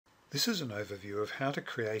This is an overview of how to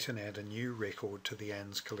create and add a new record to the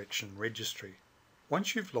ANDS Collection Registry.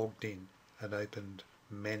 Once you've logged in and opened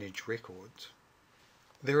Manage Records,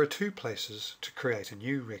 there are two places to create a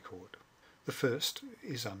new record. The first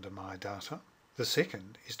is under My Data. The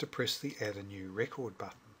second is to press the Add a New Record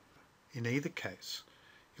button. In either case,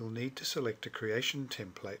 you'll need to select a creation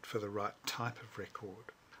template for the right type of record.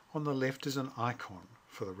 On the left is an icon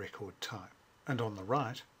for the record type, and on the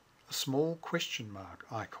right, a small question mark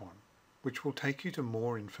icon, which will take you to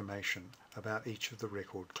more information about each of the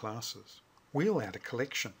record classes. We'll add a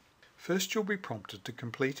collection. First, you'll be prompted to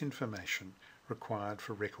complete information required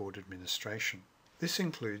for record administration. This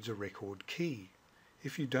includes a record key.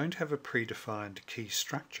 If you don't have a predefined key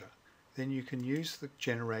structure, then you can use the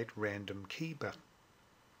Generate Random Key button.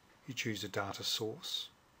 You choose a data source,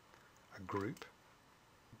 a group,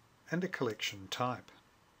 and a collection type.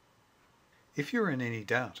 If you're in any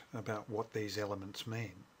doubt about what these elements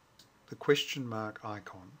mean, the question mark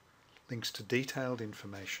icon links to detailed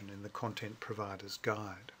information in the Content Provider's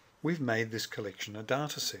Guide. We've made this collection a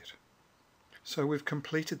data set, so we've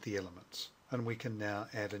completed the elements and we can now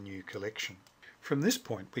add a new collection. From this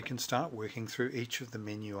point we can start working through each of the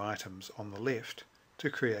menu items on the left to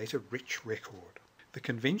create a rich record. The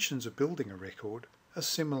conventions of building a record are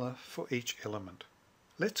similar for each element.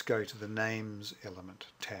 Let's go to the Names element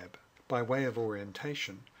tab. By way of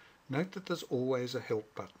orientation, note that there's always a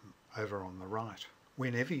Help button over on the right.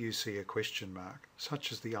 Whenever you see a question mark,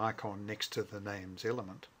 such as the icon next to the Names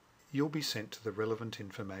element, you'll be sent to the relevant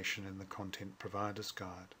information in the Content Provider's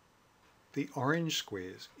Guide. The orange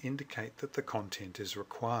squares indicate that the content is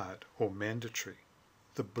required or mandatory.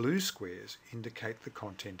 The blue squares indicate the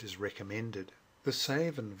content is recommended. The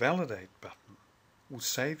Save and Validate button will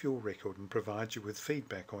save your record and provide you with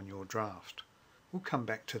feedback on your draft. We'll come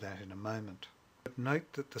back to that in a moment. But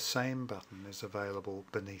note that the same button is available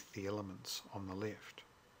beneath the elements on the left.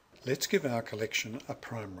 Let's give our collection a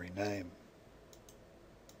primary name.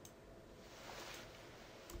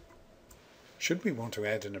 Should we want to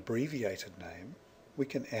add an abbreviated name, we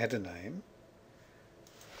can add a name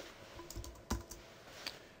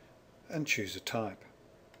and choose a type.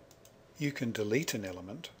 You can delete an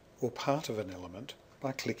element or part of an element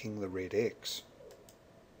by clicking the red X.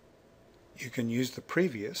 You can use the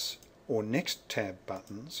Previous or Next tab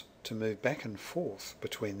buttons to move back and forth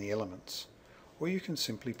between the elements, or you can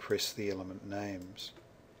simply press the element names.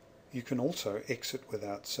 You can also exit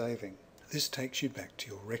without saving. This takes you back to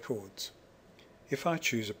your records. If I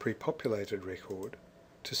choose a pre-populated record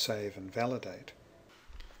to save and validate,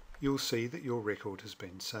 you'll see that your record has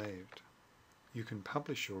been saved. You can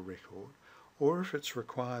publish your record, or if it's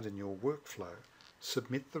required in your workflow,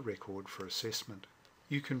 submit the record for assessment.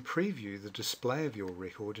 You can preview the display of your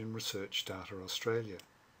record in Research Data Australia.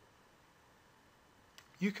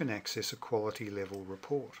 You can access a quality level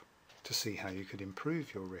report to see how you could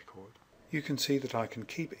improve your record. You can see that I can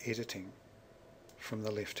keep editing from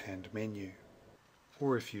the left-hand menu.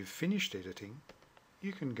 Or if you've finished editing,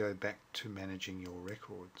 you can go back to managing your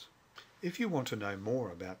records. If you want to know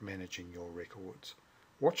more about managing your records,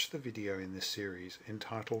 watch the video in this series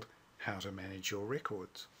entitled How to Manage Your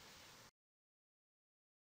Records.